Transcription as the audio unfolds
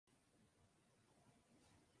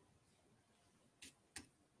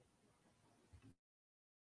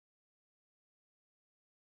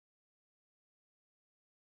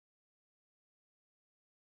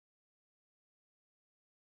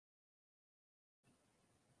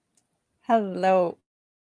Hello.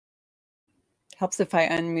 Helps if I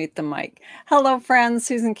unmute the mic. Hello, friends.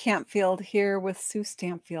 Susan Campfield here with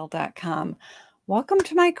Suestampfield.com. Welcome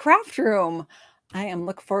to my craft room. I am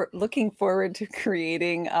looking forward to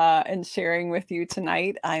creating and sharing with you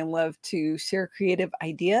tonight. I love to share creative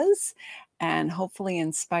ideas and hopefully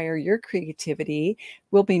inspire your creativity.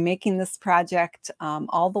 We'll be making this project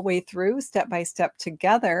all the way through, step by step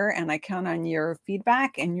together, and I count on your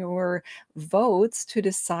feedback and your votes to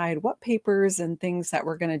decide what papers and things that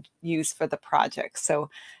we're going to use for the project. So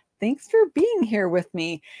thanks for being here with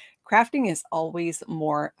me. Crafting is always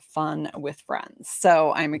more fun with friends.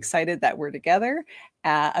 So I'm excited that we're together.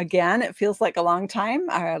 Again, it feels like a long time.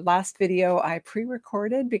 Our last video I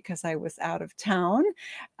pre-recorded because I was out of town.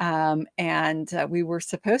 We were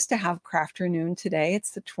supposed to have Crafternoon today. It's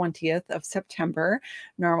the 20th of September.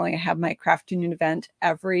 Normally I have my Crafternoon event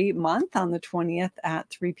every month on the 20th at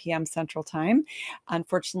 3 p.m. Central Time.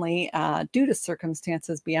 Unfortunately, due to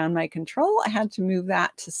circumstances beyond my control, I had to move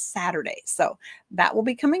that to Saturday. So that will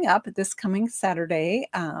be coming up this coming Saturday,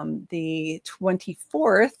 the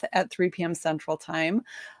 24th at 3 p.m. Central Time.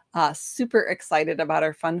 Super excited about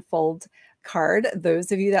our Fun Fold card.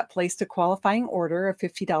 Those of you that placed a qualifying order of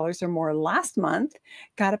 $50 or more last month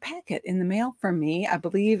got a packet in the mail from me. I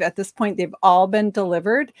believe at this point they've all been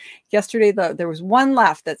delivered. Yesterday there was one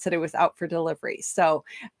left that said it was out for delivery. So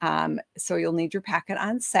you'll need your packet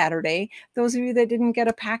on Saturday. Those of you that didn't get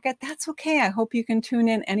a packet, that's okay. I hope you can tune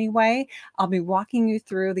in anyway. I'll be walking you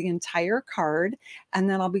through the entire card, and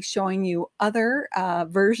then I'll be showing you other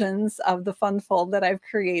versions of the Fun Fold that I've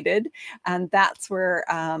created. And that's where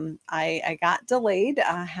I got delayed.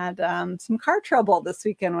 I had some car trouble this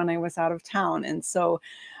weekend when I was out of town. And so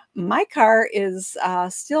my car is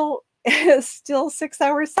still 6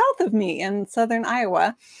 hours south of me in southern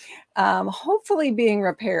Iowa, hopefully being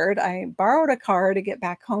repaired. I borrowed a car to get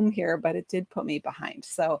back home here, but it did put me behind.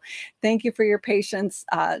 So thank you for your patience.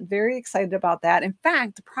 Very excited about that. In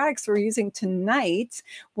fact, the products we're using tonight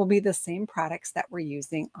will be the same products that we're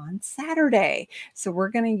using on Saturday. So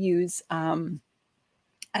we're going to use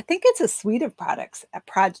I think it's a suite of products,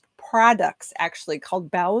 actually, called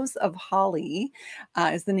Boughs of Holly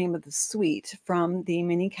is the name of the suite from the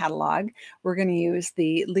mini catalog. We're going to use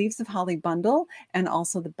the Leaves of Holly bundle and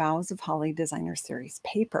also the Boughs of Holly Designer Series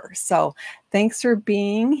paper. So thanks for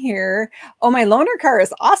being here. Oh, my loaner car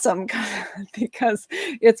is awesome because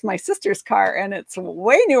it's my sister's car and it's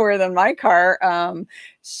way newer than my car.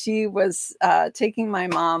 She was taking my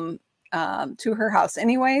mom to her house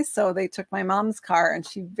anyway. So they took my mom's car and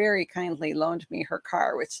she very kindly loaned me her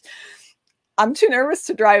car, which I'm too nervous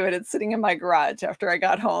to drive it. It's sitting in my garage after I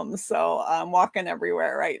got home. So I'm walking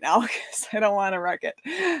everywhere right now because I don't want to wreck it.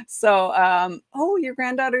 So, oh, your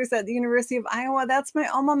granddaughter's at the University of Iowa. That's my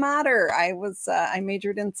alma mater. I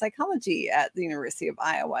majored in psychology at the University of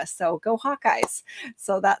Iowa. So go Hawkeyes.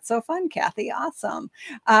 So that's so fun, Kathy. Awesome.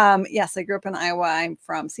 Yes, I grew up in Iowa. I'm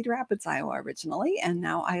from Cedar Rapids, Iowa originally, and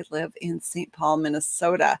now I live in St. Paul,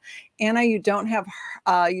 Minnesota. Anna, you don't have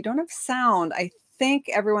sound. I think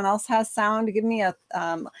everyone else has sound. Give me a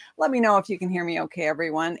let me know if you can hear me okay,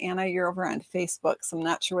 everyone. Anna, you're over on Facebook, so I'm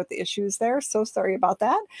not sure what the issue is there. So sorry about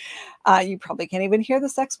that. You probably can't even hear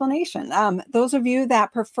this explanation. Those of you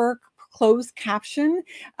that prefer closed caption,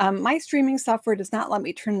 my streaming software does not let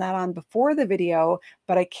me turn that on before the video,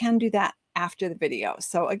 but I can do that after the video.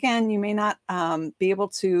 So again, you may not be able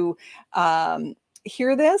to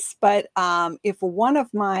hear this, but if one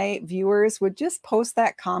of my viewers would just post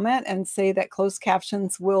that comment and say that closed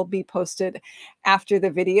captions will be posted after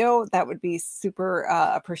the video, that would be super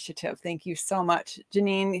appreciative. Thank you so much.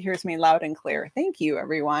 Janine hears me loud and clear. Thank you,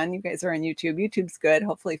 everyone. You guys are on YouTube. YouTube's good.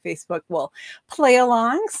 Hopefully Facebook will play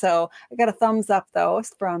along. So I got a thumbs up though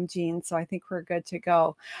from Jean. So I think we're good to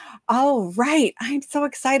go. All right. I'm so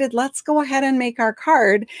excited. Let's go ahead and make our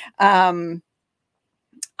card.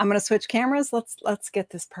 I'm going to switch cameras. Let's get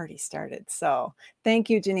this party started. So thank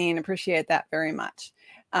you, Janine. Appreciate that very much.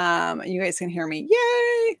 You guys can hear me.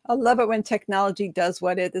 Yay! I love it when technology does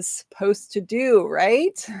what it is supposed to do,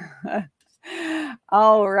 right?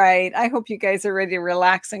 All right. I hope you guys are ready to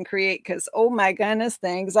relax and create because, oh my goodness, the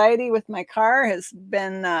anxiety with my car has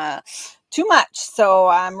been too much. So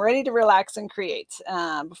I'm ready to relax and create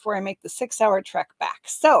before I make the 6-hour trek back.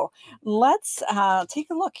 So let's take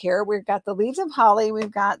a look here. We've got the Leaves of Holly.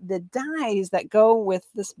 We've got the dies that go with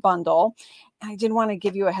this bundle. I did want to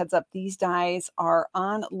give you a heads up. These dies are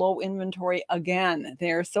on low inventory again.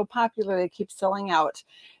 They're so popular, they keep selling out.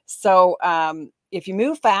 So if you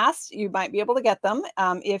move fast, you might be able to get them.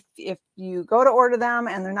 If you go to order them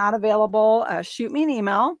and they're not available, shoot me an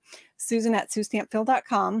email,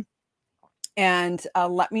 Susan@Suestampfield.com. And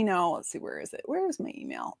let me know. Let's see, where is it? Where is my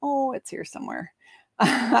email? Oh, it's here somewhere.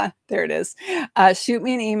 There it is. Shoot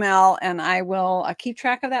me an email and I will keep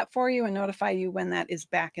track of that for you and notify you when that is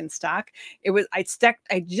back in stock.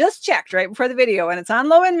 I just checked right before the video and it's on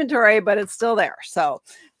low inventory, but it's still there. So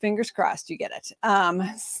fingers crossed you get it.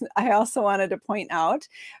 I also wanted to point out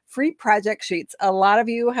free project sheets. A lot of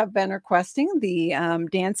you have been requesting the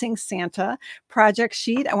Dancing Santa project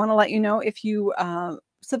sheet. I want to let you know, if you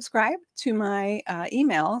subscribe to my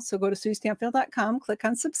email. So go to suestampfield.com, click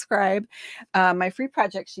on subscribe. My free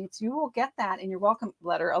project sheets, you will get that in your welcome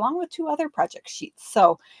letter along with 2 other project sheets.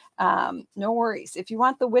 So no worries. If you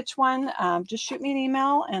want the which one, just shoot me an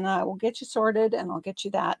email and I will get you sorted and I'll get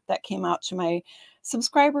you that. That came out to my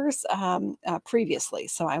subscribers previously.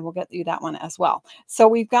 So I will get you that one as well. So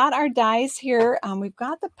we've got our dies here. We've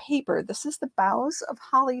got the paper. This is the Boughs of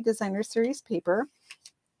Holly Designer Series paper.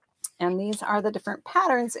 And these are the different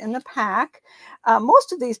patterns in the pack.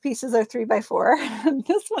 Most of these pieces are 3x4.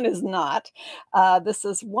 This one is not. This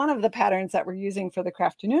is one of the patterns that we're using for the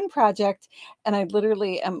Crafternoon project. And I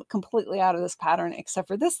literally am completely out of this pattern, except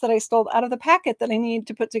for this that I stole out of the packet that I need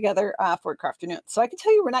to put together for Crafternoon. So I can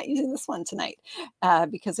tell you we're not using this one tonight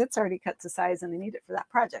because it's already cut to size and I need it for that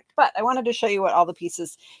project. But I wanted to show you what all the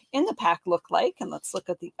pieces in the pack look like. And let's look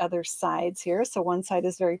at the other sides here. So one side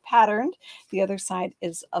is very patterned. The other side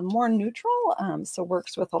is a more neutral, so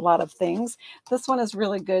works with a lot of things. This one is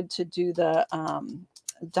really good to do the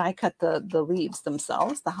die cut the leaves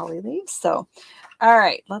themselves, the holly leaves. So all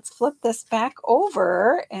right, let's flip this back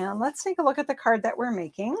over and let's take a look at the card that we're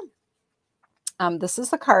making. This is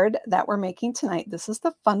the card that we're making tonight. This is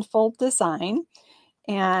the Fun Fold design.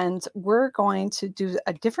 And we're going to do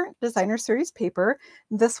a different designer series paper.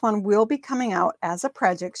 This one will be coming out as a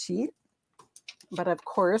project sheet. But of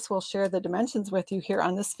course, we'll share the dimensions with you here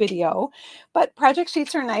on this video. But project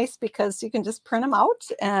sheets are nice because you can just print them out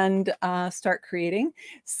and start creating.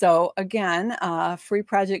 So again, free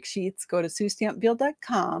project sheets, go to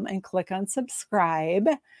suestampfield.com and click on subscribe.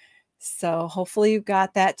 So hopefully you've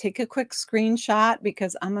got that. Take a quick screenshot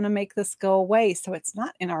because I'm going to make this go away so it's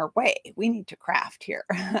not in our way. We need to craft here.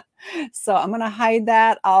 So I'm going to hide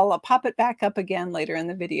that. I'll pop it back up again later in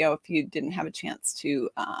the video if you didn't have a chance to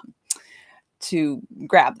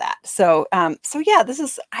grab that. So yeah,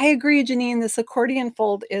 I agree, Janine, this accordion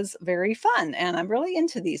fold is very fun and I'm really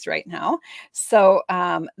into these right now. So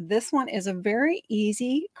this one is a very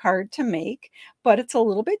easy card to make, but it's a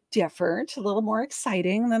little bit different, a little more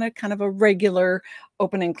exciting than a kind of a regular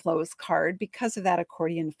open and close card because of that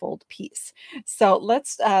accordion fold piece. So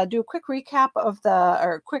let's do a quick recap of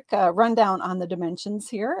quick rundown on the dimensions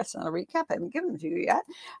here. It's not a recap, I haven't given them to you yet.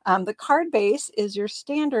 The card base is your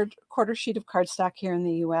standard quarter sheet of cardstock here in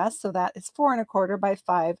the US. So that is 4 1/4 by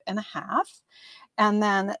 5 1/2. And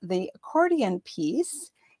then the accordion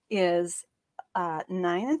piece is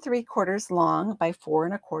 9 3/4 long by 4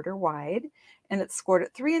 1/4 wide. And it's scored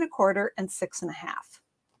at 3 1/4 and 6 1/2.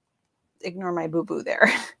 Ignore my boo-boo there.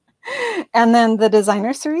 And then the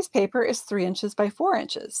designer series paper is 3 inches by 4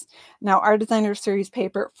 inches. Now our designer series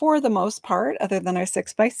paper, for the most part, other than our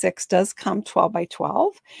 6x6, does come 12 by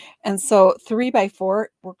 12. And so 3 by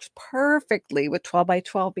 4 works perfectly with 12 by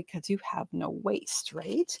 12 because you have no waste,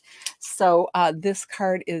 right? So this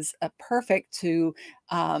card is perfect to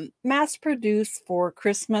mass produce for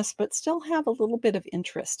Christmas, but still have a little bit of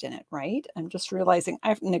interest in it, right? I'm just realizing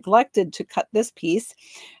I've neglected to cut this piece.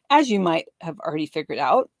 As you might have already figured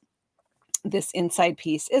out, this inside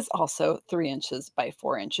piece is also 3 inches by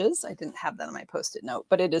 4 inches. I didn't have that on my Post-it note,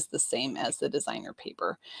 but it is the same as the designer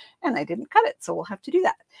paper and I didn't cut it. So we'll have to do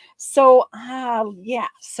that. So yeah,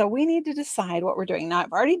 so we need to decide what we're doing. Now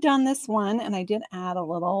I've already done this one and I did add a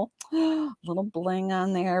little bling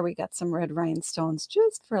on there. We got some red rhinestones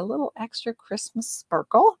just for a little extra Christmas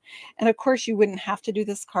sparkle. And of course you wouldn't have to do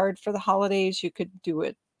this card for the holidays. You could do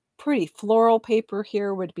it. Pretty floral paper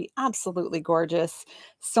here would be absolutely gorgeous.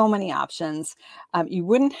 So many options. You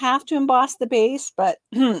wouldn't have to emboss the base, but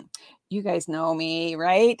you guys know me,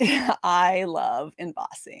 right? I love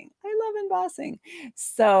embossing. I love embossing.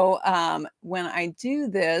 So when I do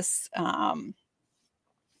this,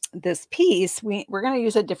 this piece, we're going to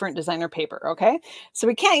use a different designer paper, okay? So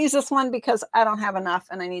we can't use this one because I don't have enough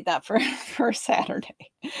and I need that for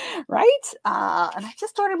Saturday. Right? And I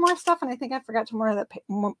just ordered more stuff, and I think I forgot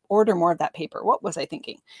to order more of that paper. What was I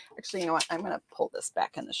thinking? Actually, you know what? I'm going to pull this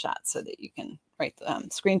back in the shot so that you can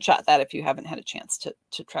screenshot that if you haven't had a chance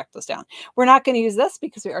to track those down. We're not going to use this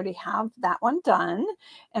because we already have that one done.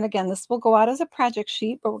 And again, this will go out as a project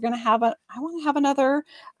sheet, but we're going to have I want to have another.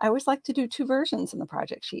 I always like to do 2 versions in the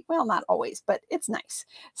project sheet. Well, not always, but it's nice.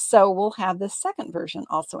 So we'll have the second version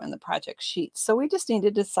also in the project sheet. So we just need to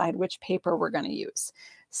decide which paper we're going to use.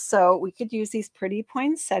 So we could use these pretty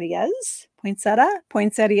poinsettia,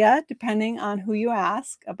 depending on who you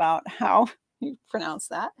ask about how you pronounce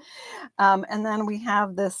that. And then we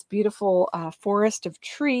have this beautiful forest of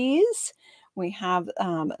trees. We have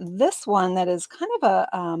this one that is kind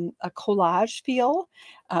of a collage feel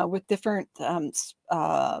with different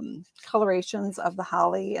colorations of the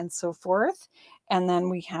holly and so forth. And then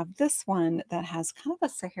we have this one that has kind of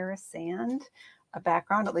a Sahara sand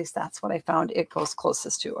background. At least that's what I found it goes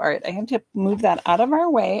closest to. All right, I have to move that out of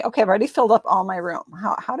our way. Okay, I've already filled up all my room.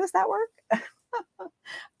 How does that work?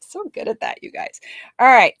 So good at that, you guys. All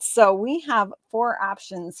right, so we have 4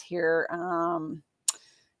 options here.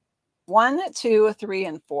 1, 2, 3,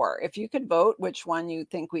 and 4. If you could vote which one you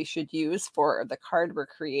think we should use for the card we're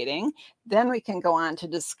creating, then we can go on to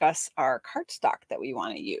discuss our cardstock that we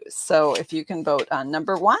want to use. So if you can vote on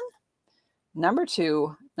number 1, number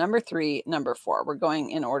 2, number 3, number 4. We're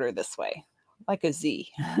going in order this way, like a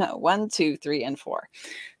Z. 1, 2, 3, and 4.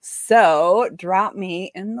 So drop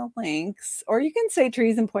me in the links, or you can say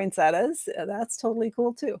trees and poinsettias. That's totally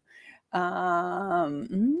cool too.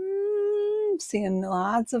 Seeing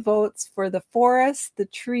lots of votes for the forest, the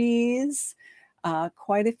trees,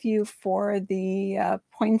 quite a few for the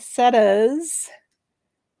poinsettias.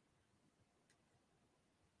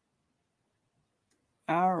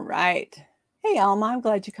 All right. Hey, Alma, I'm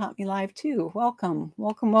glad you caught me live too. Welcome,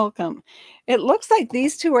 welcome, welcome. It looks like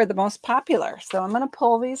these 2 are the most popular. So I'm going to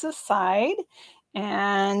pull these aside.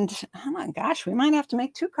 And oh my gosh, we might have to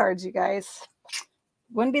make 2 cards, you guys.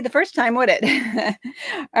 Wouldn't be the first time, would it?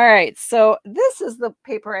 All right, so this is the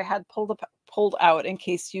paper I had pulled out in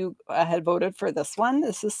case you had voted for this one.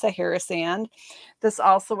 This is Sahara sand. This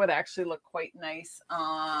also would actually look quite nice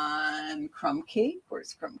on crumb cake.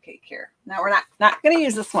 Where's crumb cake here? Now we're not going to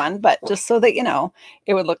use this one, but just so that you know,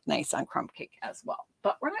 it would look nice on crumb cake as well.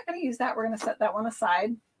 But we're not going to use that. We're going to set that one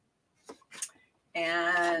aside.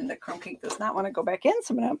 And the crumb cake does not want to go back in,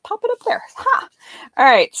 so I'm going to pop it up there. Ha! All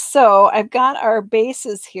right, so I've got our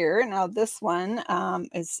bases here. Now this one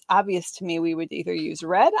is obvious to me. We would either use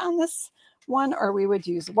red on this one or we would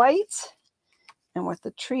use white. And with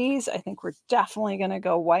the trees, I think we're definitely going to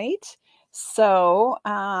go white. So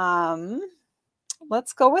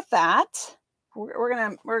let's go with that. We're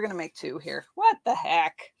gonna make 2 here. What the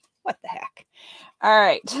heck? What the heck? All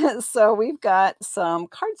right, so we've got some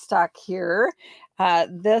cardstock here.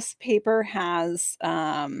 This paper has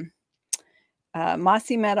Mossy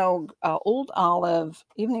Meadow, Old Olive,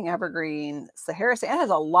 Evening Evergreen, Sahara Sand. It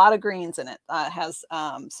has a lot of greens in it. It has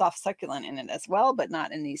soft succulent in it as well, but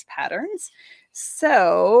not in these patterns.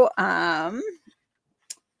 So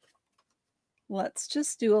let's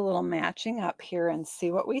just do a little matching up here and see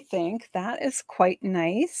what we think. That is quite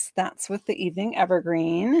nice. That's with the Evening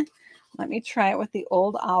Evergreen. Let me try it with the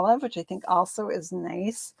Old Olive, which I think also is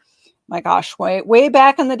nice. My gosh, way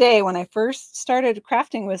back in the day when I first started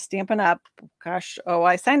crafting with Stampin' Up, gosh,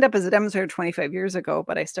 I signed up as a demonstrator 25 years ago,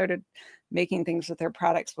 but I started making things with their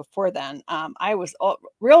products before then. I was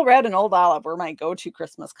Real Red and Old Olive were my go-to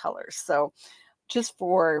Christmas colors. So just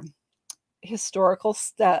for historical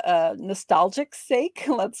nostalgic sake,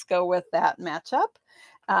 let's go with that matchup.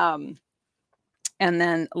 And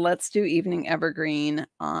then let's do Evening Evergreen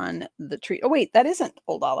on the tree. Oh, wait, that isn't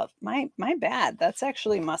Old Olive. My bad. That's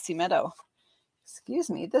actually Mossy Meadow. Excuse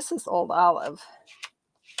me. This is Old Olive.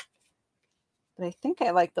 But I think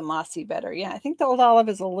I like the Mossy better. Yeah, I think the Old Olive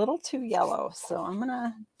is a little too yellow. So I'm going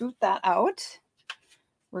to boot that out.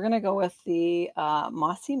 We're going to go with the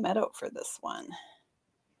Mossy Meadow for this one.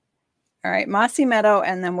 All right, Mossy Meadow,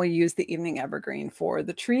 and then we'll use the Evening Evergreen for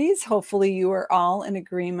the trees. Hopefully you are all in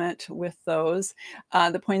agreement with those.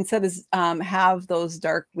 The poinsettias have those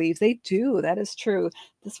dark leaves. They do, that is true.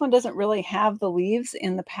 This one doesn't really have the leaves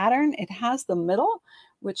in the pattern. It has the middle,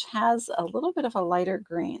 which has a little bit of a lighter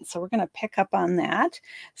green. So we're going to pick up on that.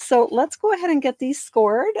 So let's go ahead and get these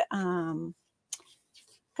scored.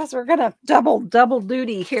 Because we're gonna double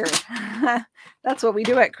duty here. That's what we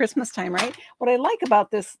do at Christmas time, right? What I like about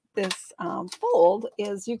this fold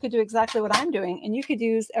is you could do exactly what I'm doing, and you could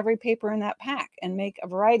use every paper in that pack and make a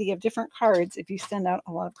variety of different cards if you send out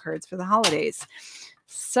a lot of cards for the holidays.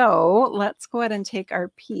 So let's go ahead and take our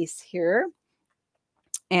piece here.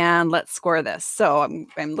 And let's score this. So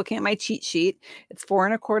I'm looking at my cheat sheet. It's 4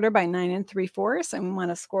 1/4 by 9 3/4. And we want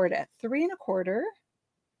to score it at 3 1/4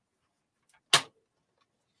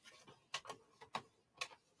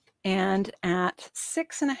 and at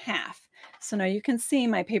 6 1/2. So now you can see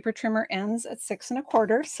my paper trimmer ends at 6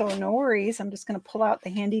 1/4. So no worries. I'm just going to pull out the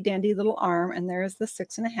handy dandy little arm, and there's the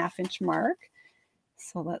 6 1/2 inch mark.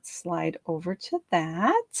 So let's slide over to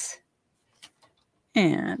that.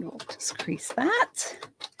 And we'll just crease that.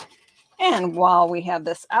 And while we have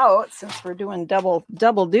this out, since we're doing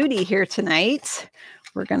double duty here tonight,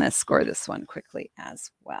 we're going to score this one quickly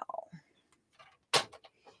as well.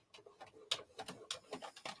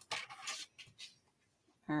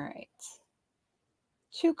 All right.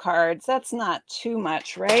 2 cards. That's not too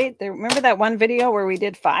much, right? Remember that one video where we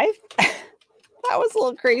did 5? That was a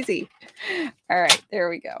little crazy. All right, there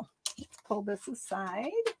we go. Let's pull this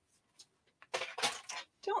aside.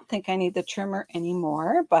 Don't think I need the trimmer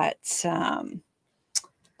anymore, but all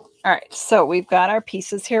right, so we've got our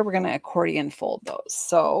pieces here. We're going to accordion fold those.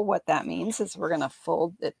 So what that means is we're going to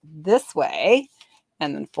fold it this way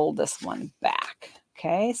and then fold this one back.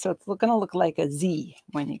 Okay, so it's going to look like a Z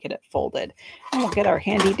when you get it folded. And we'll get our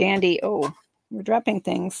handy dandy, oh, we're dropping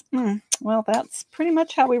things. Well, that's pretty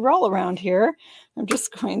much how we roll around here. I'm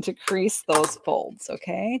just going to crease those folds,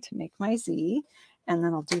 okay, to make my Z. And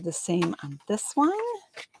then I'll do the same on this one.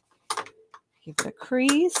 Give it a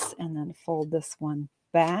crease and then fold this one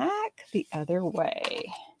back the other way.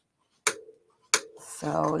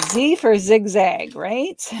 So Z for zigzag,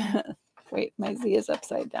 right? Wait, my Z is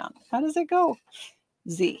upside down. How does it go?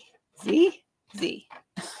 Z, Z, Z.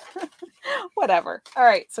 Whatever. All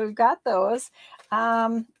right, so we've got those.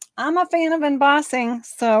 I'm a fan of embossing,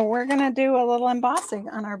 so we're going to do a little embossing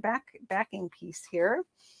on our backing piece here.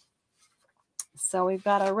 So we've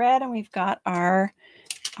got our red and we've got our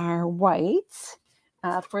white.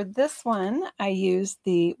 For this one, I used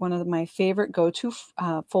one of my favorite go-to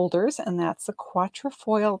folders, and that's the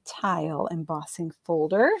Quatrefoil Tile Embossing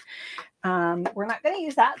Folder. We're not going to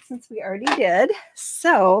use that since we already did.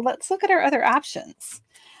 So let's look at our other options.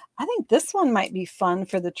 I think this one might be fun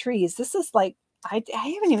for the trees. This is like, I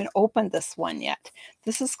haven't even opened this one yet.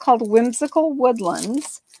 This is called Whimsical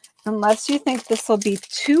Woodlands. Unless you think this will be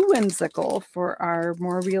too whimsical for our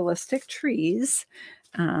more realistic trees,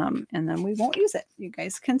 and then we won't use it. You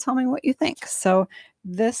guys can tell me what you think. So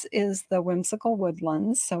this is the Whimsical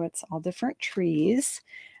Woodlands. So it's all different trees.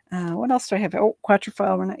 What else do I have? Oh,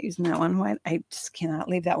 Quatrefoil. We're not using that one. Why? I just cannot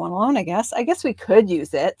leave that one alone, I guess. I guess we could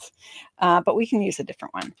use it, but we can use a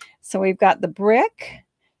different one. So we've got the brick.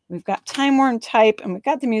 We've got time-worn type, and we've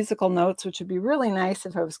got the musical notes, which would be really nice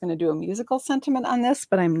if I was going to do a musical sentiment on this,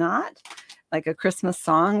 but I'm not. Like a Christmas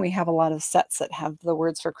song, we have a lot of sets that have the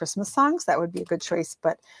words for Christmas songs. That would be a good choice,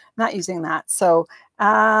 but I'm not using that. So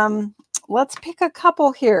let's pick a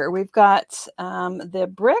couple here. We've got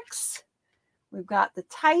the bricks, we've got the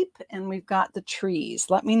type, and we've got the trees.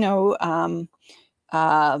 Let me know.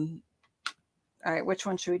 All right, which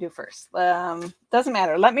one should we do first? Doesn't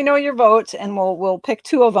matter. Let me know your vote, and we'll pick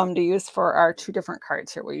 2 of them to use for our 2 different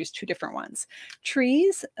cards here. We'll use 2 different ones.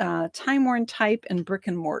 Trees, time-worn type, and brick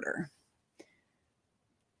and mortar.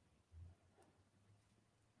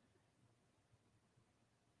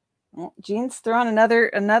 Well, Jean's throwing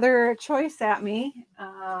another choice at me.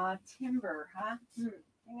 Timber, huh?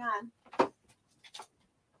 Hang on.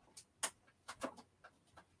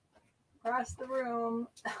 Across the room.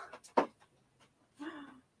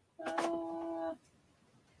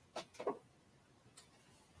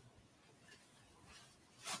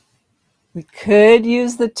 We could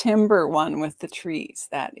use the timber one with the trees.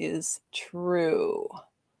 That is true.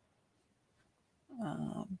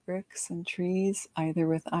 Bricks and trees, either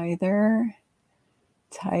with either.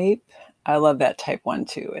 Type. I love that type one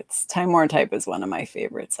too. It's time-worn type is one of my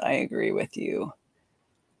favorites. I agree with you.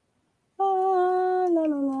 La, la,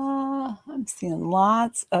 la. I'm seeing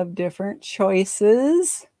lots of different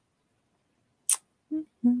choices.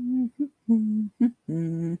 All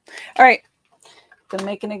right. Gonna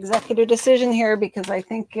make an executive decision here because I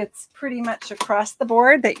think it's pretty much across the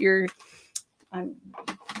board that I've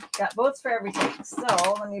got votes for everything. So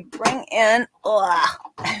let me bring in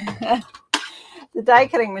the die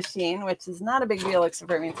cutting machine, which is not a big deal except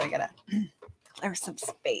for it means I gotta clear some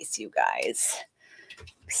space, you guys.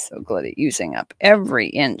 I'm so good at using up every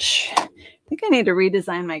inch. I think I need to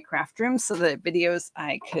redesign my craft room so that videos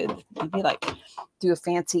I could maybe like do a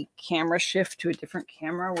fancy camera shift to a different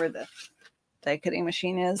camera where the die cutting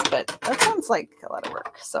machine is, but that sounds like a lot of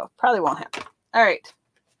work, so probably won't happen. All right.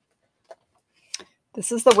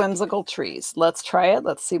 This is the Whimsical Trees. Let's try it.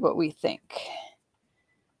 Let's see what we think.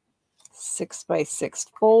 6x6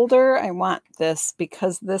 folder. I want this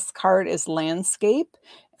because this card is landscape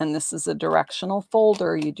and this is a directional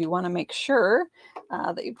folder. You do want to make sure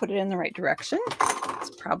that you put it in the right direction.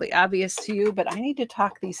 It's probably obvious to you, but I need to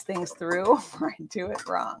talk these things through or I do it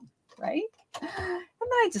wrong, right? And then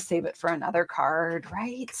I just save it for another card,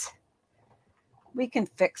 right? We can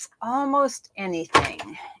fix almost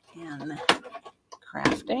anything in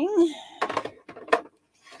crafting.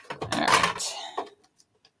 All right.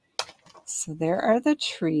 So there are the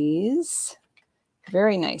trees.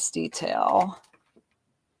 Very nice detail.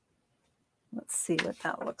 Let's see what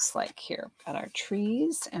that looks like here. Got our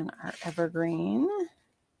trees and our evergreen.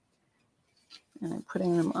 And I'm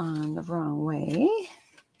putting them on the wrong way.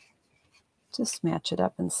 Just match it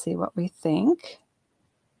up and see what we think.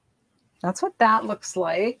 That's what that looks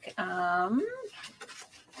like.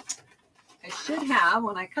 I should have,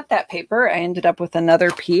 when I cut that paper, I ended up with another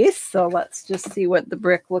piece. So let's just see what the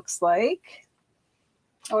brick looks like.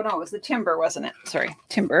 Oh, no, it was the timber, wasn't it? Sorry,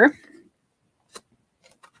 timber.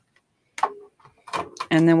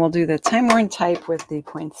 And then we'll do the time-worn type with the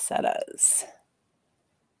poinsettias.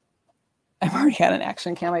 I've already got an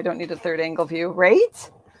action cam. I don't need a third angle view,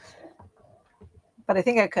 right? But I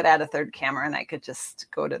think I could add a third camera and I could just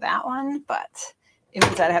go to that one. But it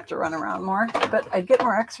means I'd have to run around more. But I'd get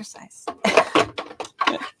more exercise.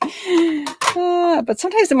 But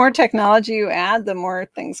sometimes the more technology you add, the more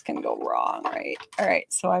things can go wrong, right? All right,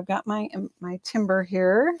 so I've got my timber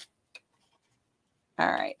here.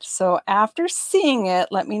 All right, so after seeing it,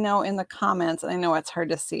 let me know in the comments. I know it's hard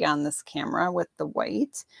to see on this camera with the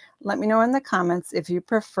white. Let me know in the comments if you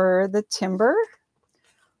prefer the timber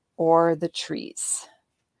or the trees.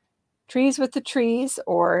 Trees with the trees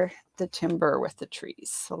or the timber with the trees.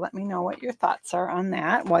 So let me know what your thoughts are on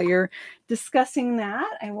that. While you're discussing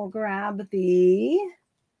that, I will grab the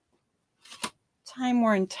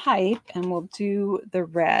time-worn type and we'll do the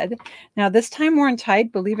red. Now this time-worn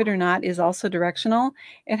type, believe it or not, is also directional.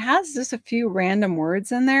 It has just a few random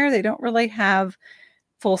words in there. They don't really have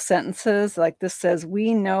full sentences. Like this says,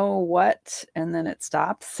 we know what, and then it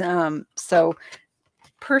stops. So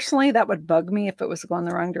personally, that would bug me if it was going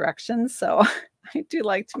the wrong direction. So I do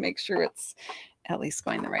like to make sure it's at least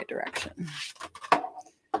going the right direction.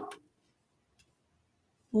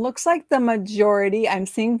 Looks like the majority, I'm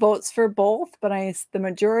seeing votes for both, but the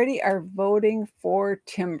majority are voting for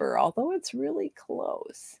timber, although it's really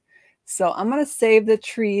close. So I'm going to save the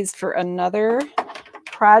trees for another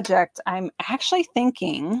project. I'm actually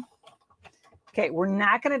thinking, okay, we're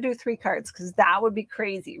not going to do 3 cards because that would be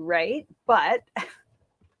crazy, right? But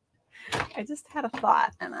I just had a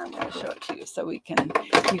thought and I'm going to show it to you so you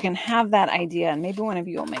can have that idea. And maybe one of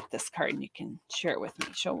you will make this card and you can share it with me.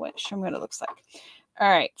 Show me what it looks like. All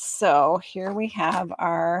right, so here we have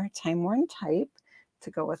our time-worn type to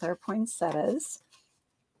go with our poinsettias.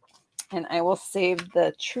 And I will save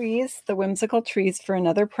the trees, the whimsical trees, for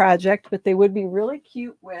another project, but they would be really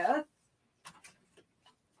cute with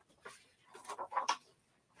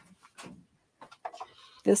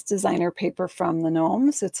this designer paper from the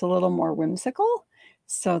Gnomes. It's a little more whimsical,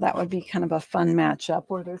 so that would be kind of a fun matchup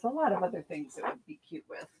where there's a lot of other things that would be cute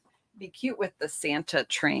with. Be cute with the Santa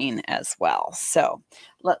train as well. So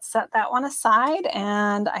let's set that one aside,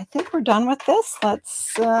 and I think we're done with this.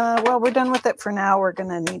 Well, we're done with it for now. We're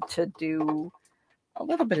going to need to do a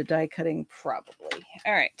little bit of die cutting probably.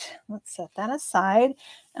 All right, let's set that aside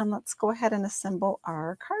and let's go ahead and assemble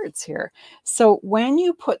our cards here. So when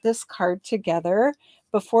you put this card together,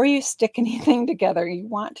 before you stick anything together, you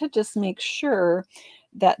want to just make sure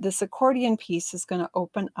that this accordion piece is going to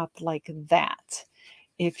open up like that.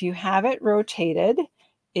 If you have it rotated,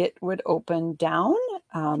 it would open down,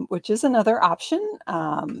 which is another option.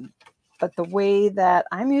 But the way that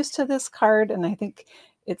I'm used to this card, and I think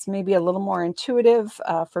it's maybe a little more intuitive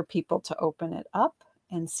for people to open it up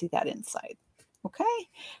and see that inside. Okay,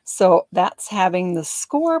 so that's having the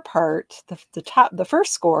score part, the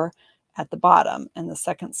first score at the bottom and the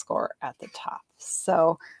second score at the top.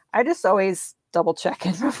 So I just always double check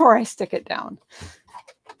it before I stick it down.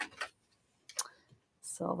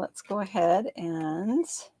 So let's go ahead and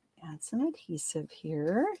add some adhesive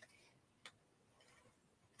here.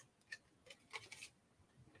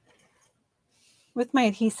 With my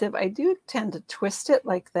adhesive, I do tend to twist it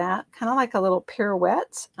like that, kind of like a little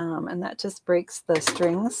pirouette, and that just breaks the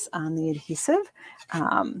strings on the adhesive.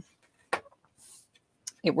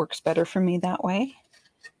 It works better for me that way.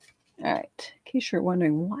 All right, in case you're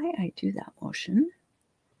wondering why I do that motion.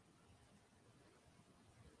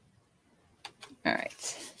 All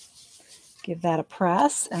right, give that a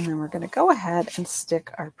press, and then we're going to go ahead and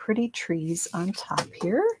stick our pretty trees on top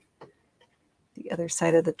here. The The other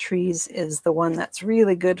side of the trees is the one that's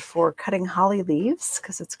really good for cutting holly leaves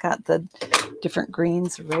because it's got the different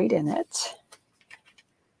greens right in it.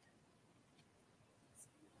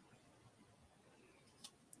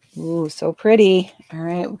 Ooh, so pretty. All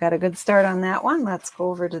right, we've got a good start on that one. Let's go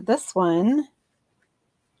over to this one.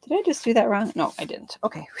 Did I just do that wrong? No, I didn't.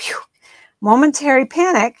 Okay. Whew. Momentary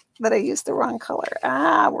panic that I used the wrong color.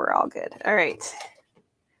 We're all good. All right.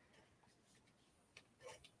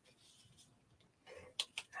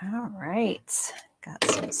 All right. Got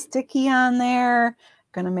some sticky on there.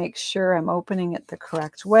 Going to make sure I'm opening it the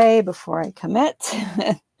correct way before I commit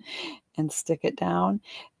and stick it down.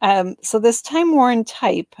 So this Time Worn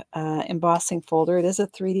Type embossing folder, it is a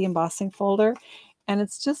 3D embossing folder, and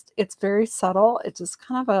it's very subtle. It's just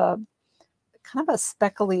kind of a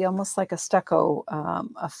speckly, almost like a stucco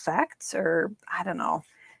effect, or I don't know.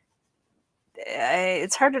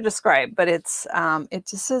 It's hard to describe, but it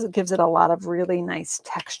gives it a lot of really nice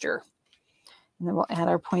texture. And then we'll add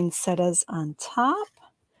our poinsettias on top.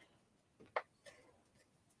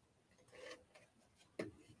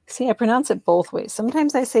 See, I pronounce it both ways.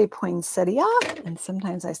 Sometimes I say poinsettia and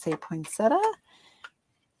sometimes I say poinsettia.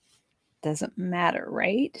 Doesn't matter,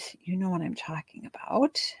 right? You know what I'm talking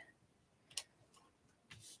about.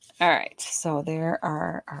 All right, so there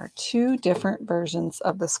are our two different versions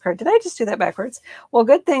of this card. Did I just do that backwards? Well,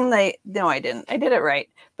 good thing no, I didn't. I did it right.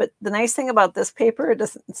 But the nice thing about this paper,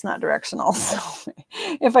 it's not directional. So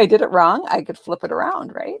if I did it wrong, I could flip it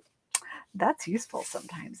around, right? That's useful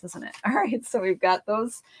sometimes, isn't it? All right, so we've got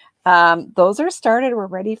those. Those are started. We're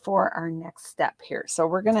ready for our next step here. So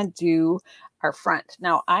we're going to do our front.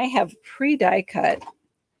 Now, I have pre-die cut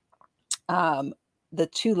the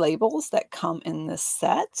two labels that come in this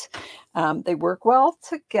set. They work well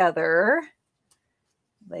together.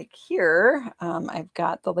 Like here, I've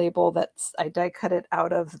got the label I die cut it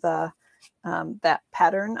out of the that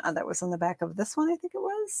pattern that was on the back of this one. I think it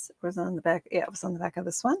was on the back. Yeah, it was on the back of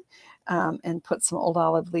this one, and put some old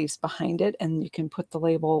olive leaves behind it, and you can put the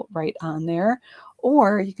label right on there,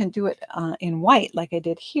 or you can do it in white like I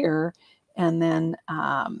did here, and then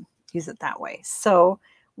use it that way. So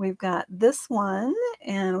we've got this one,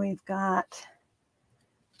 and we've got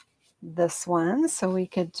this one. So we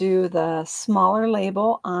could do the smaller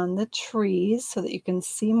label on the trees so that you can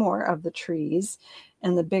see more of the trees,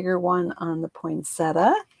 and the bigger one on the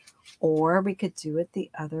poinsettia, or we could do it the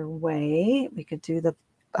other way. We could do the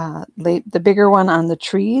bigger one on the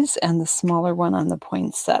trees and the smaller one on the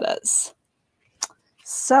poinsettias.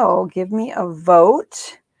 So give me a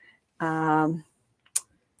vote.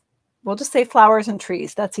 We'll just say flowers and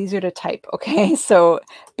trees. That's easier to type. Okay, so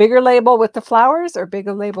bigger label with the flowers or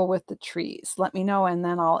bigger label with the trees? Let me know, and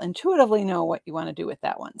then I'll intuitively know what you want to do with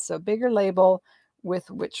that one. So bigger label with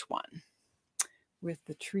which one? With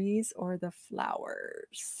the trees or the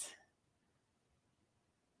flowers?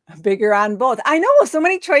 Bigger on both. I know, so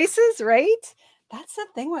many choices, right? That's the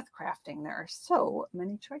thing with crafting. There are so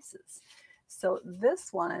many choices. So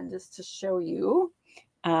this one, just to show you,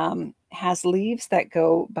 has leaves that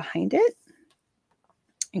go behind it.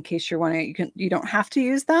 In case you're wondering, you don't have to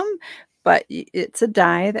use them, but it's a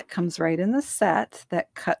die that comes right in the set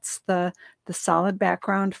that cuts the solid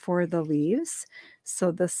background for the leaves.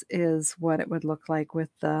 So this is what it would look like with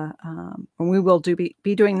the, and we will be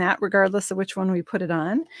doing that regardless of which one we put it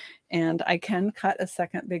on. And I can cut a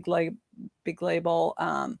second big label.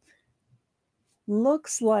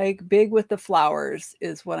 Looks like big with the flowers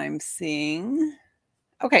is what I'm seeing.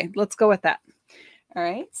 Okay, let's go with that. All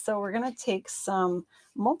right, so we're going to take some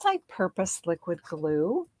multi-purpose liquid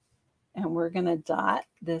glue, and we're going to dot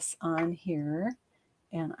this on here.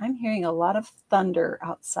 And I'm hearing a lot of thunder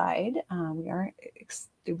outside. We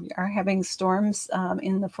are having storms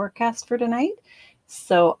in the forecast for tonight.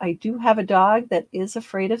 So I do have a dog that is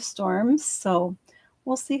afraid of storms. So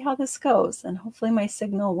we'll see how this goes. And hopefully my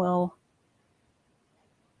signal will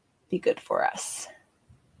be good for us.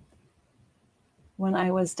 When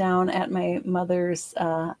I was down at my mother's,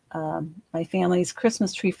 my family's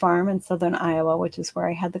Christmas tree farm in southern Iowa, which is where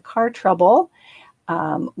I had the car trouble,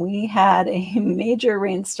 we had a major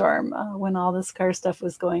rainstorm when all this car stuff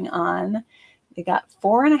was going on. We got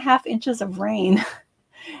 4.5 inches of rain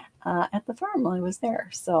at the farm while I was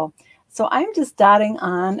there. So I'm just dotting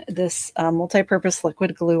on this multi-purpose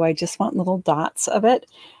liquid glue. I just want little dots of it.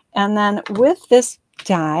 And then with this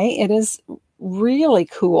die, it is really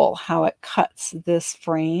cool how it cuts this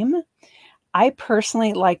frame. I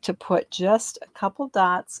personally like to put just a couple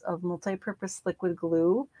dots of multi-purpose liquid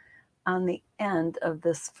glue on the end of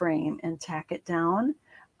this frame and tack it down.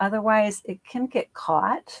 Otherwise, it can get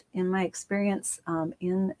caught, in my experience,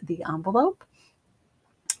 in the envelope,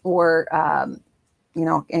 or you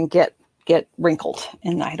know, and get wrinkled,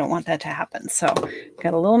 and I don't want that to happen. So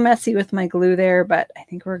got a little messy with my glue there, but I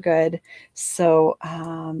think we're good. So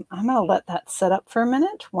I'm gonna let that set up for a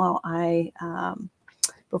minute while I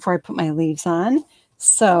before I put my leaves on.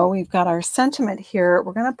 So we've got our sentiment here.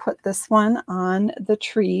 We're gonna put this one on the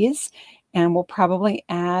trees, and we'll probably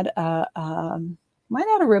add might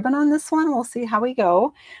add a ribbon on this one. We'll see how we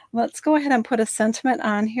go. Let's go ahead and put a sentiment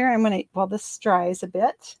on here. I'm gonna, while this dries a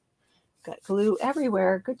bit. Got glue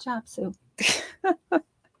everywhere. Good job, Sue. All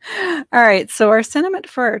right, so our sentiment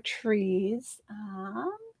for our trees.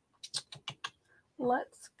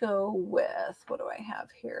 Let's go with, what do I have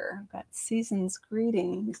here? I've got Season's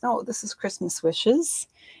Greetings. No, this is Christmas Wishes.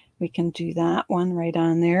 We can do that one right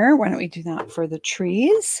on there. Why don't we do that for the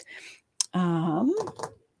trees? Because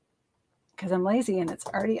I'm lazy and it's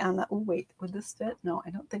already on the, oh wait, would this fit? No,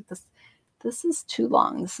 I don't think this is too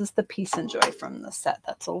long. This is the Peace and Joy from the set.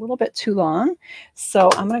 That's a little bit too long. So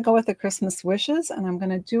I'm going to go with the Christmas Wishes, and I'm going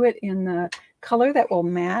to do it in the color that will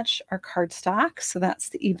match our cardstock. So that's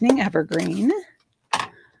the Evening Evergreen.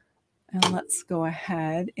 And let's go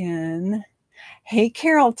ahead and, hey,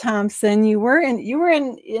 Carol Thompson, you were in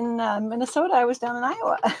Minnesota. I was down in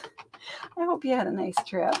Iowa. I hope you had a nice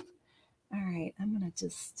trip. All right, I'm going to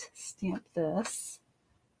just stamp this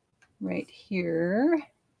right here.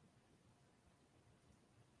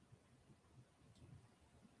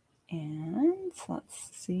 And let's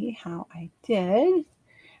see how I did.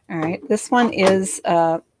 All right, this one is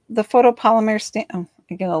the photopolymer stamp. Oh,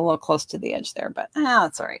 I get a little close to the edge there, but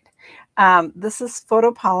that's all right. This is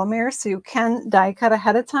photopolymer, so you can die cut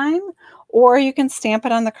ahead of time, or you can stamp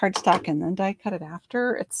it on the cardstock and then die cut it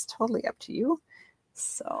after. It's totally up to you.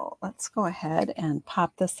 So let's go ahead and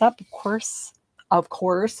pop this up. Of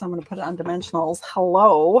course, I'm going to put it on dimensionals.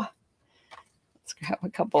 Hello. Let's grab a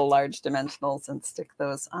couple large dimensionals and stick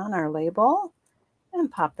those on our label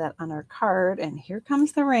and pop that on our card. And here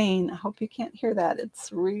comes the rain. I hope you can't hear that.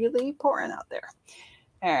 It's really pouring out there.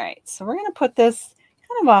 All right, so we're going to put this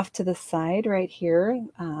kind of off to the side right here.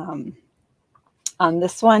 On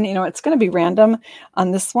this one, you know, it's going to be random.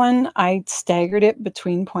 On this one, I staggered it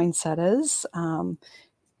between poinsettias.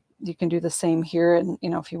 You can do the same here, and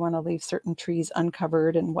you know, if you want to leave certain trees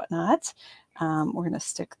uncovered and whatnot. We're going to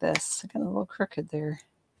stick this. I got a little crooked there.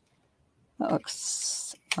 That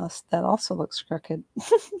also looks crooked.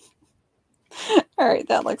 All right,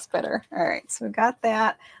 that looks better. All right, so we got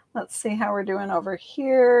that. Let's see how we're doing over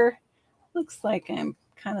here. Looks like I'm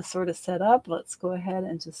kind of sort of set up. Let's go ahead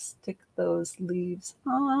and just stick those leaves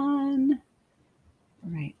on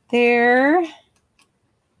right there. And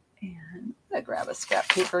I'm gonna grab a scrap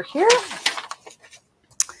paper here.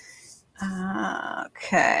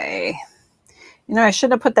 Okay. You know, I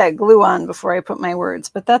should have put that glue on before I put my words,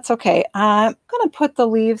 but that's okay. I'm going to put the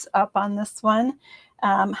leaves up on this one.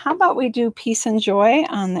 How about we do Peace and Joy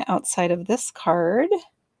on the outside of this card?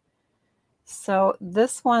 So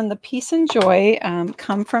this one, the Peace and Joy,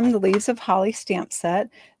 come from the Leaves of Holly stamp set.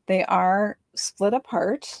 They are split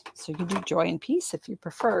apart, so you can do Joy and Peace if you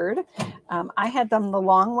preferred. I had them the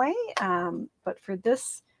long way, but for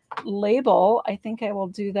this label, I think I will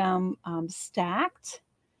do them stacked.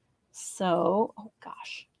 So, oh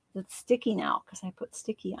gosh, it's sticky now because I put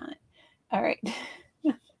sticky on it. All right.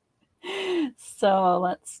 So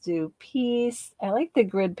let's do Peace. I like the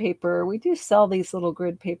grid paper. We do sell these little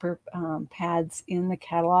grid paper pads in the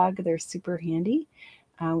catalog. They're super handy.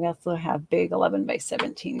 We also have big 11 by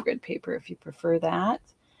 17 grid paper if you prefer that.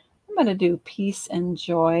 I'm going to do Peace and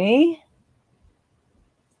Joy.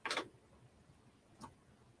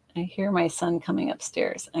 I hear my son coming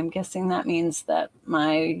upstairs. I'm guessing that means that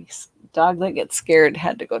my dog that gets scared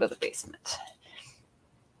had to go to the basement.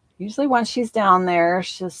 Usually when she's down there,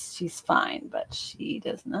 she's fine, but she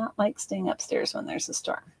does not like staying upstairs when there's a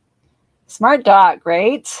storm. Smart dog,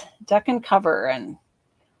 right? Duck and cover and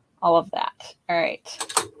all of that. All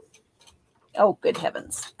right. Oh, good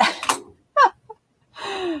heavens.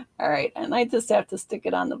 All right, and I just have to stick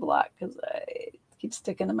it on the block because I keep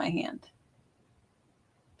sticking to my hand.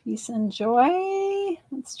 Peace and Joy.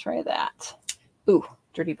 Let's try that. Ooh,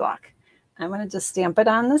 dirty block. I'm going to just stamp it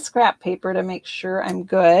on the scrap paper to make sure I'm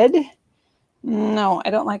good. No, I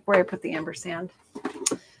don't like where I put the ampersand.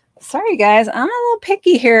 Sorry, guys. I'm a little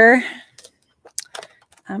picky here.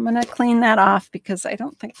 I'm going to clean that off because I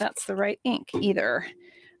don't think that's the right ink either.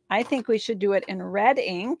 I think we should do it in red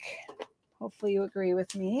ink. Hopefully you agree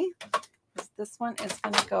with me. This one is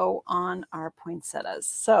going to go on our poinsettias.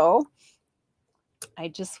 So I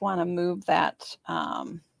just want to move that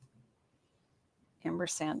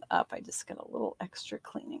ampersand up. I just got a little extra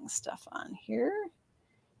cleaning stuff on here.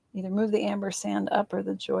 Either move the ampersand up or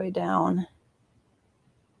the Joy down.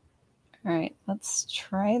 All right, let's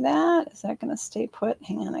try that. Is that going to stay put?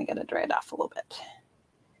 Hang on, I got to dry it off a little bit.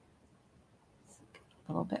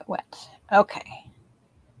 A little bit wet. Okay,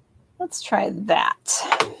 let's try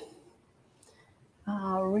that.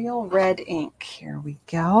 Real red ink. Here we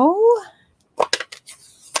go.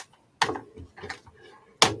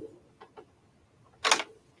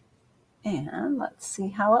 And let's see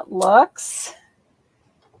how it looks.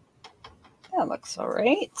 That looks all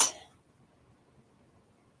right.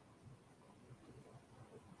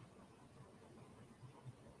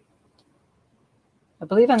 I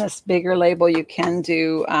believe on this bigger label you can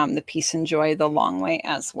do the Peace and Joy the long way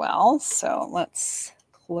as well. So let's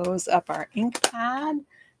close up our ink pad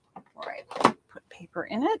before I put paper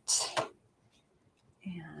in it.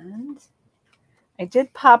 And I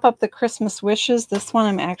did pop up the Christmas wishes. This one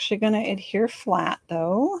I'm actually going to adhere flat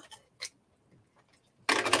though.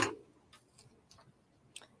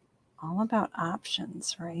 All about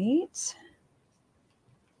options, right?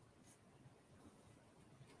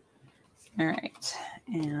 All right,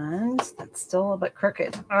 and that's still a little bit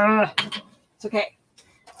crooked. It's okay.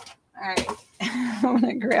 All right, I'm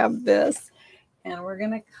gonna grab this and we're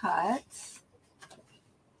gonna cut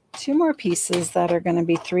 2 more pieces that are gonna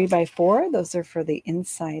be 3 by 4. Those are for the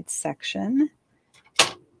inside section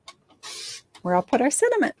where I'll put our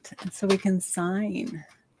sentiment and so we can sign.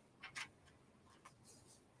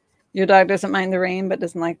 Your dog doesn't mind the rain but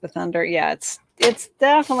doesn't like the thunder. Yeah, it's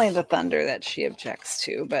definitely the thunder that she objects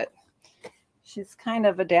to, but she's kind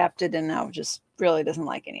of adapted and now just really doesn't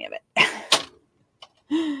like any of it.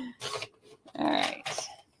 All right.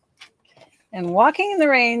 And walking in the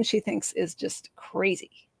rain, she thinks is just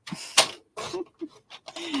crazy. All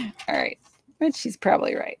right. But she's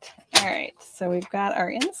probably right. All right. So we've got our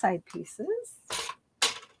inside pieces.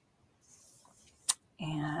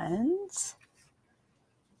 And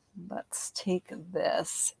let's take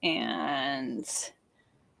this and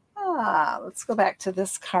let's go back to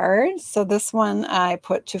this card. So this one I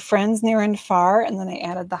put to friends near and far, and then I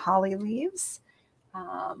added the holly leaves.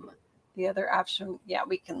 The other option, yeah,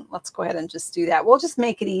 let's go ahead and just do that. We'll just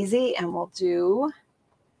make it easy and we'll do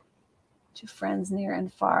to friends near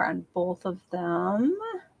and far on both of them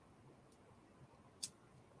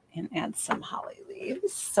and add some holly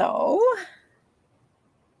leaves. So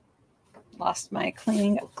lost my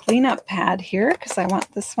cleanup pad here because I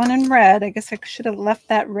want this one in red. I guess I should have left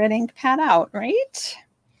that red ink pad out, right?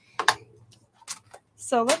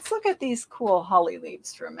 So let's look at these cool holly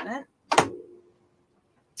leaves for a minute.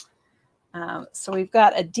 So we've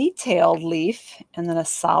got a detailed leaf and then a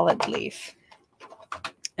solid leaf,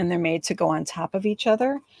 and they're made to go on top of each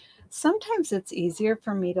other. Sometimes it's easier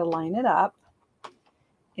for me to line it up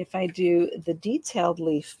if I do the detailed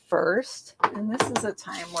leaf first. And this is a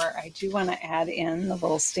time where I do want to add in the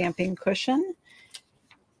little stamping cushion.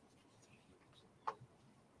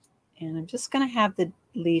 And I'm just going to have the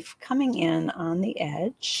leaf coming in on the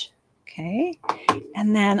edge. Okay.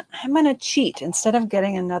 And then I'm going to cheat. Instead of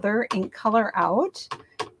getting another ink color out,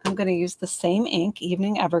 I'm going to use the same ink,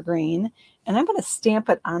 Evening Evergreen, and I'm going to stamp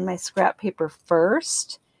it on my scrap paper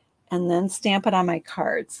first and then stamp it on my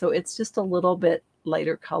card. So it's just a little bit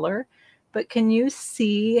lighter color. But can you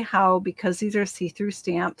see how, because these are see-through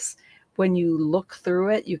stamps, when you look through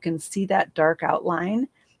it, you can see that dark outline,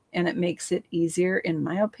 and it makes it easier, in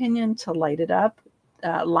my opinion, to light it up,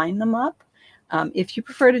 line them up. If you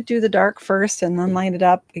prefer to do the dark first and then light it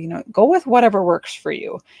up, go with whatever works for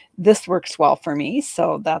you. This works well for me,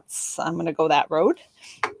 so I'm going to go that road.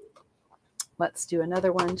 Let's do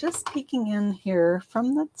another one, just peeking in here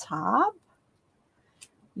from the top.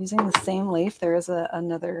 Using the same leaf, there is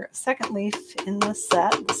another second leaf in this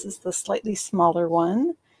set. This is the slightly smaller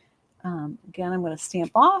one. Again, I'm going to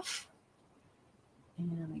stamp off.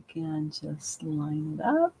 And again, just line it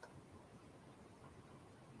up.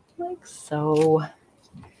 Like so.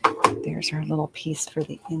 There's our little piece for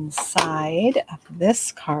the inside of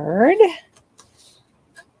this card.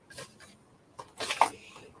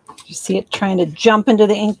 Did you see it trying to jump into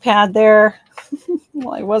the ink pad there?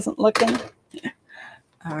 Well, I wasn't looking.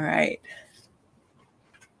 All right.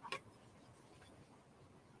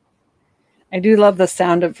 I do love the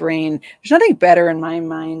sound of rain. There's nothing better in my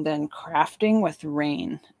mind than crafting with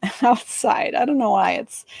rain outside. I don't know why.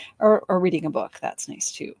 Or reading a book. That's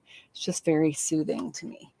nice too. It's just very soothing to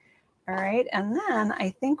me. All right. And then I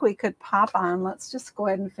think we could pop on. Let's just go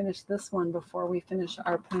ahead and finish this one before we finish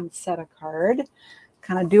our poinsettia card.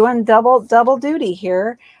 Kind of doing double duty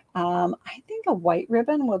here. I think a white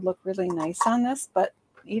ribbon would look really nice on this, but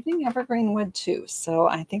Evening Evergreen would too. So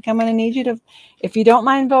I think I'm going to need you to, if you don't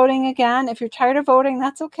mind voting again, if you're tired of voting,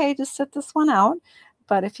 that's okay. Just sit this one out.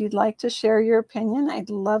 but if you'd like to share your opinion, I'd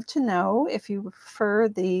love to know if you prefer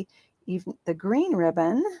the green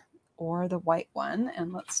ribbon or the white one.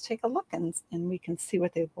 And let's take a look and we can see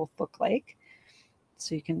what they both look like.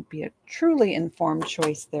 So you can be a truly informed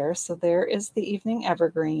choice there. So there is the evening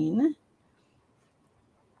evergreen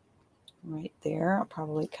right there. I'll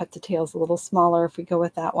probably cut the tails a little smaller if we go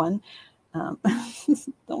with that one. Don't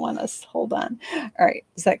want us, hold on. All right,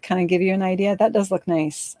 does that kind of give you an idea? That does look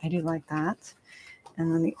nice. I do like that.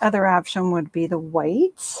 And then the other option would be the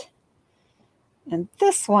white. And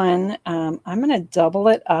this one, I'm going to double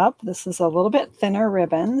it up. This is a little bit thinner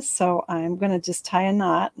ribbon, so I'm going to just tie a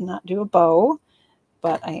knot, not do a bow,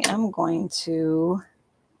 but I am going to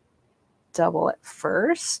double it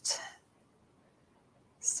first.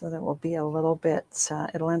 So that will be a little bit,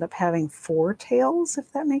 it'll end up having 4 tails,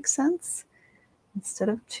 if that makes sense, instead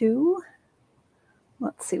of 2.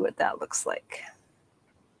 Let's see what that looks like.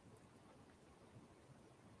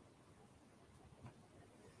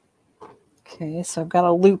 Okay, so I've got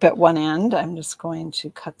a loop at one end. I'm just going to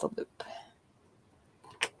cut the loop.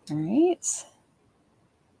 All right.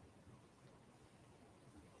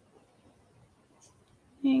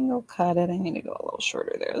 Angle cut it. I need to go a little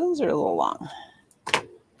shorter there. Those are a little long.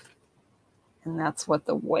 And that's what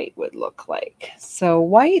the white would look like. So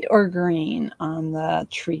white or green on the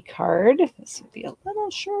tree card. This would be a little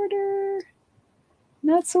shorter.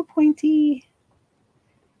 Not so pointy.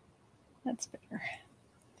 That's better.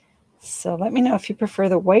 So let me know if you prefer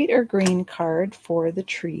the white or green card for the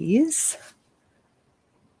trees.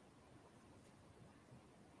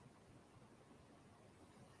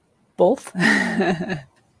 Both.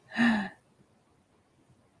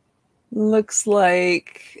 Looks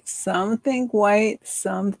like some think white,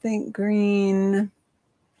 some think green.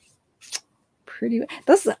 Pretty.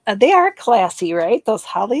 Those they are classy, right? Those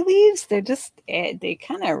holly leaves. They're just they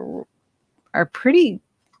kind of are pretty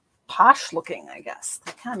posh looking, I guess.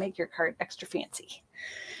 They kind of make your card extra fancy.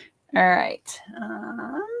 All right.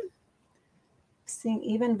 Seeing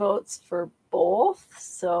even votes for both,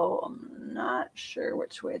 so I'm not sure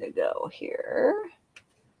which way to go here.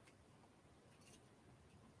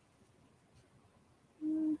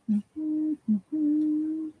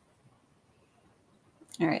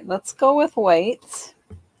 All right, let's go with white.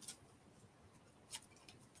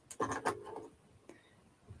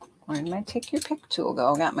 Where did my take your pick tool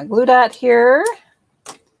go? Got my glue dot here.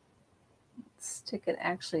 Let's stick it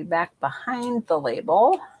actually back behind the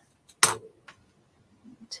label.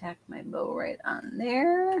 Tack my bow right on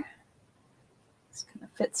there. This kind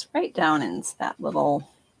of fits right down into that little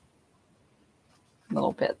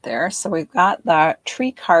bit there. So we've got the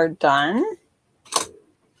tree card done.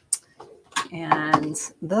 And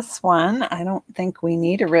this one, I don't think we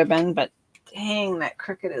need a ribbon, but dang, that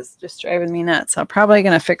Cricut is just driving me nuts. I'm probably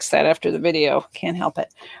going to fix that after the video. Can't help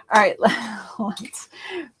it. All right, let's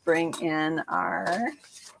bring in our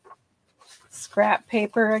scrap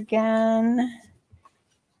paper again.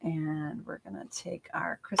 And we're going to take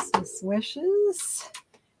our Christmas wishes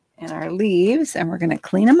and our leaves, and we're going to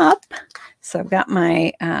clean them up. So I've got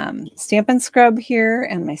my Stampin' Scrub here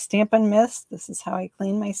and my Stampin' Mist. This is how I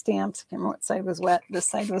clean my stamps. I can't remember what side was wet. This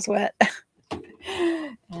side was wet.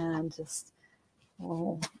 And just a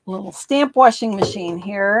little stamp washing machine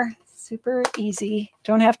here. Super easy.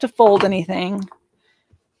 Don't have to fold anything.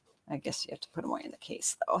 I guess you have to put them away in the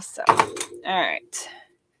case, though. So, all right.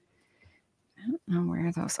 I don't know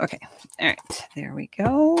where those. Okay. All right. There we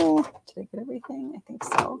go. Did I get everything? I think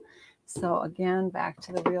so. So again, back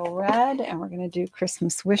to the real red, and we're going to do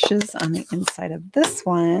Christmas wishes on the inside of this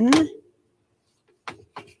one.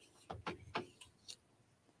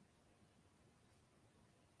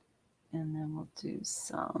 And then we'll do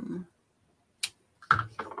some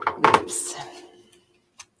leaves.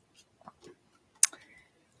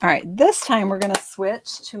 All right, this time we're going to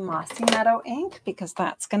switch to Mossy Meadow ink because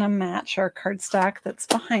that's going to match our cardstock that's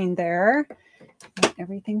behind there. Want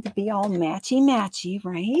everything to be all matchy-matchy,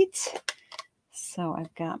 right? So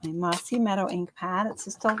I've got my Mossy Meadow ink pad. It's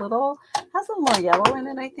just a little, has a little more yellow in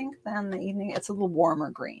it, I think, than the evening. It's a little warmer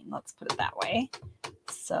green, let's put it that way.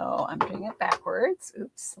 So I'm doing it backwards.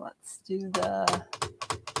 Oops, let's do the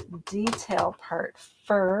detail part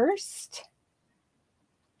first.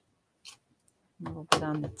 A little bit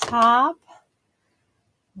on the top,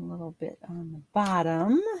 a little bit on the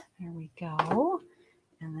bottom. There we go.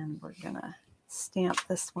 And then we're going to stamp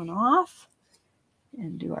this one off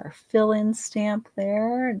and do our fill-in stamp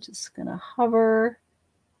there. Just going to hover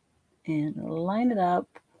and line it up.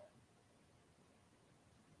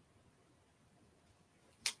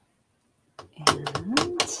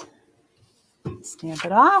 And stamp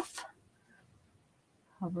it off.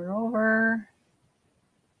 Hover over.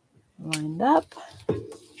 lined up.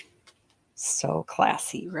 So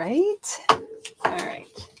classy, right? All right.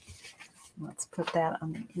 Let's put that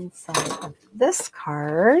on the inside of this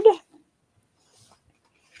card.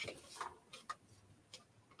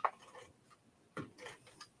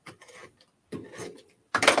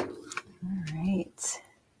 All right.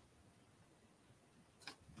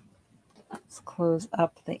 Let's close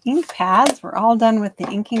up the ink pads. We're all done with the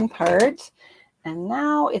inking part. And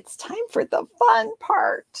now it's time for the fun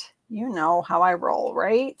part. You know how I roll,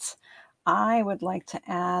 right? I would like to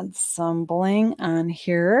add some bling on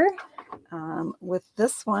here. With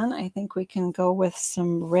this one, I think we can go with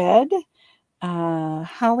some red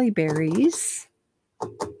holly berries.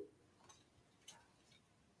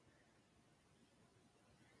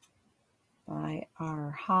 By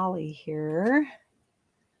our holly here.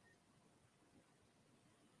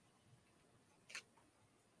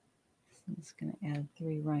 I'm just going to add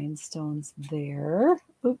 3 rhinestones there.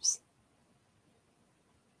 Oops.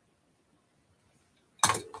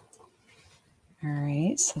 All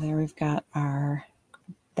right, so there we've got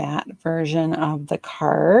that version of the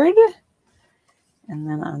card. And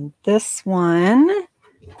then on this one, I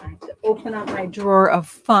have to open up my drawer of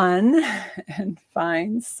fun and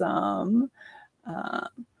find some.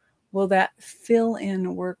 Will that fill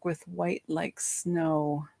in work with white like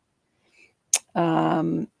snow?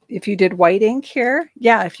 If you did white ink here,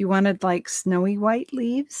 yeah, if you wanted like snowy white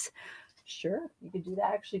leaves, sure, you could do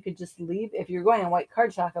that. Actually, you could just leave. If you're going on white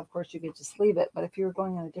cardstock, of course, you could just leave it. But if you were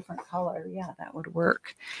going on a different color, yeah, that would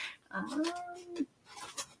work.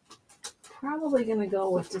 Probably going to go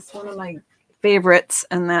with just one of my favorites,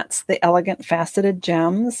 and that's the Elegant Faceted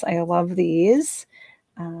Gems. I love these.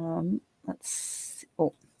 Let's see.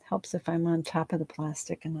 Oh, helps if I'm on top of the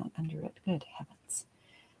plastic and not under it. Good heavens.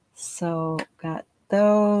 So got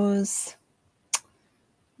those.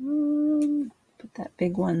 Put that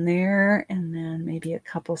big one there, and then maybe a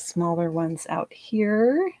couple smaller ones out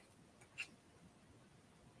here.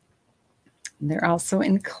 And they're also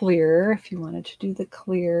in clear if you wanted to do the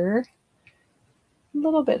clear. A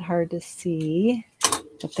little bit hard to see,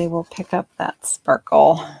 but they will pick up that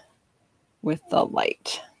sparkle with the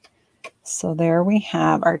light. So there we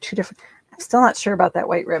have our 2 different. I'm still not sure about that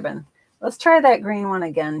white ribbon. Let's try that green one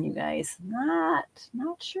again, you guys. Not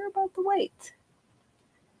sure about the white.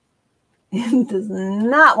 It does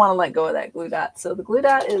not want to let go of that glue dot. So the glue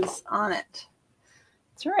dot is on it.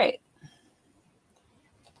 That's right.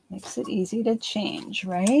 Makes it easy to change,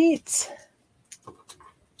 right?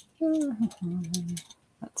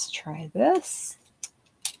 Let's try this.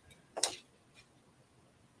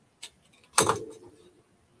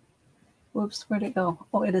 Whoops, where'd it go?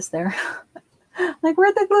 Oh, it is there. Like,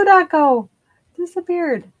 where'd the glue dot go?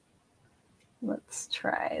 Disappeared. Let's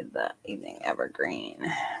try the Evening Evergreen.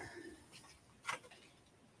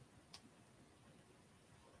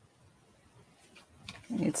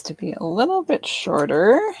 It needs to be a little bit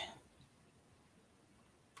shorter.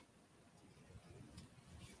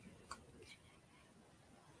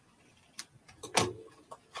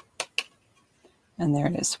 And there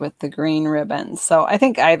it is with the green ribbon. So I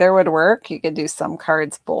think either would work. You could do some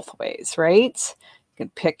cards both ways, right? You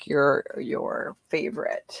could pick your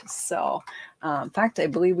favorite. So in fact, I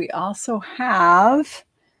believe we also have,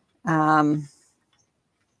 I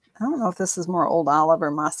don't know if this is more Old Olive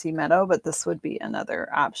or Mossy Meadow, but this would be another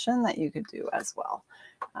option that you could do as well.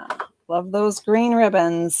 Love those green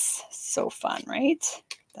ribbons. So fun, right?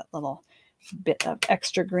 That little bit of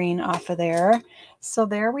extra green off of there. So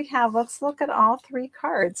there we have, let's look at all 3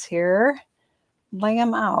 cards here, lay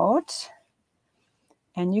them out,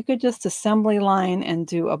 and you could just assembly line and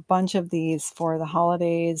do a bunch of these for the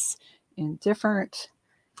holidays in different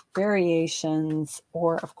variations,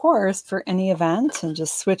 or of course for any event, and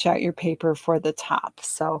just switch out your paper for the top.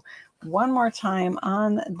 So one more time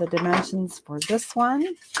on the dimensions for this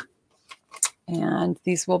one. And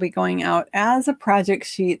these will be going out as a project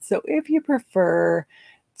sheet. So if you prefer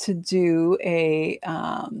to do a,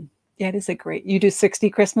 yeah, it is a great, you do 60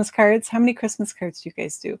 Christmas cards. How many Christmas cards do you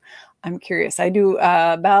guys do? I'm curious. I do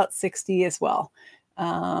about 60 as well.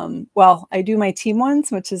 Well, I do my team ones,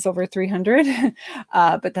 which is over 300,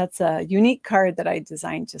 but that's a unique card that I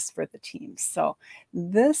designed just for the teams. So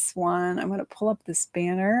this one, I'm going to pull up this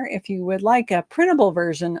banner. If you would like a printable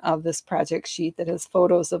version of this project sheet that has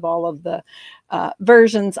photos of all of the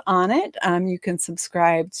versions on it, you can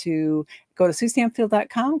subscribe to, go to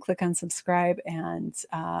Suestampfield.com, click on subscribe, and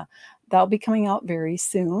that'll be coming out very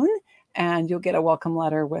soon. and you'll get a welcome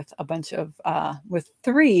letter with a bunch of with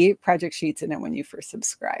 3 project sheets in it when you first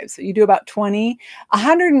subscribe. So you do about 20,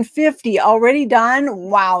 150 already done.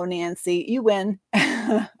 Wow, Nancy, you win.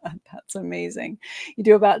 That's amazing. You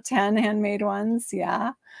do about 10 handmade ones.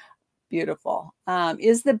 Yeah. Beautiful.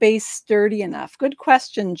 Is the base sturdy enough? Good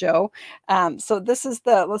question, Joe. So this is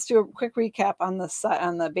let's do a quick recap on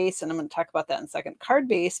the base, and I'm going to talk about that in a second. Card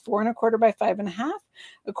base, 4 1/4 by 5 1/2.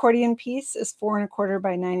 Accordion piece is 4 1/4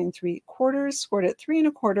 by 9 3/4, scored at 3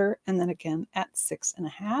 1/4, and then again at 6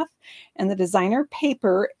 1/2. And the designer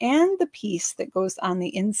paper and the piece that goes on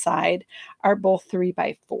the inside are both 3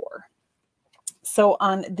 by 4. So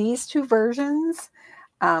on these 2 versions,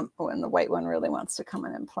 and the white one really wants to come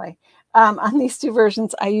in and play. On these 2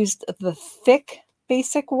 versions, I used the thick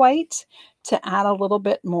basic white to add a little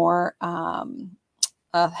bit more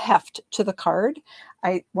heft to the card.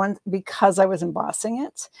 Because I was embossing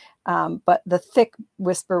it, but the thick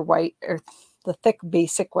whisper white, or the thick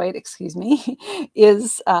basic white, excuse me,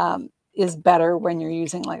 is better when you're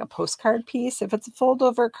using like a postcard piece. If it's a fold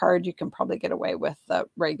over card, you can probably get away with the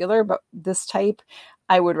regular, but this type,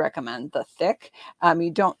 I would recommend the thick.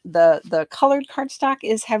 The colored cardstock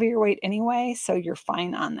is heavier weight anyway, so you're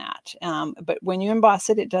fine on that. But when you emboss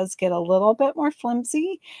it, it does get a little bit more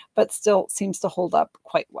flimsy, but still seems to hold up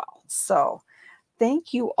quite well. So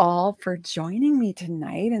thank you all for joining me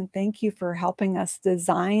tonight, and thank you for helping us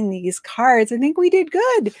design these cards. I think we did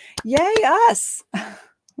good. Yay, us.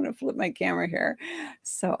 I'm going to flip my camera here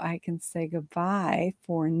so I can say goodbye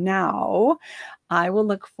for now. I will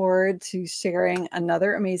look forward to sharing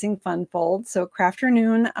another amazing fun fold. So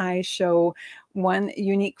Crafternoon, I show one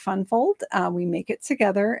unique fun fold. We make it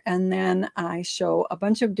together, and then I show a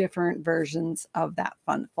bunch of different versions of that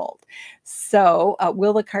fun fold. So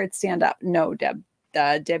will the card stand up? No,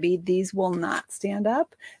 Debbie, these will not stand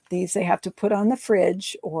up. These they have to put on the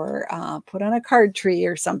fridge or put on a card tree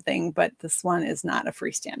or something, but this one is not a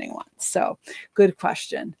freestanding one. So good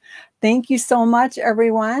question. Thank you so much,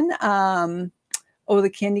 everyone. Oh, the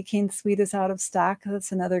candy cane suite is out of stock.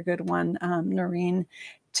 That's another good one, Noreen.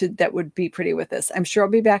 That would be pretty with this. I'm sure I'll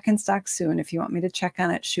be back in stock soon. If you want me to check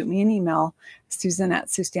on it, shoot me an email,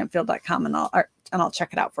 Susan@Suestampfield.com, and I'll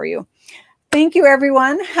check it out for you. Thank you,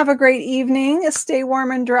 everyone. Have a great evening. Stay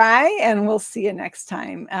warm and dry, and we'll see you next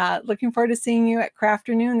time. Looking forward to seeing you at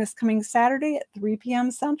Crafternoon this coming Saturday at 3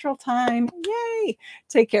 p.m. Central Time. Yay!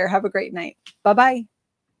 Take care. Have a great night. Bye-bye.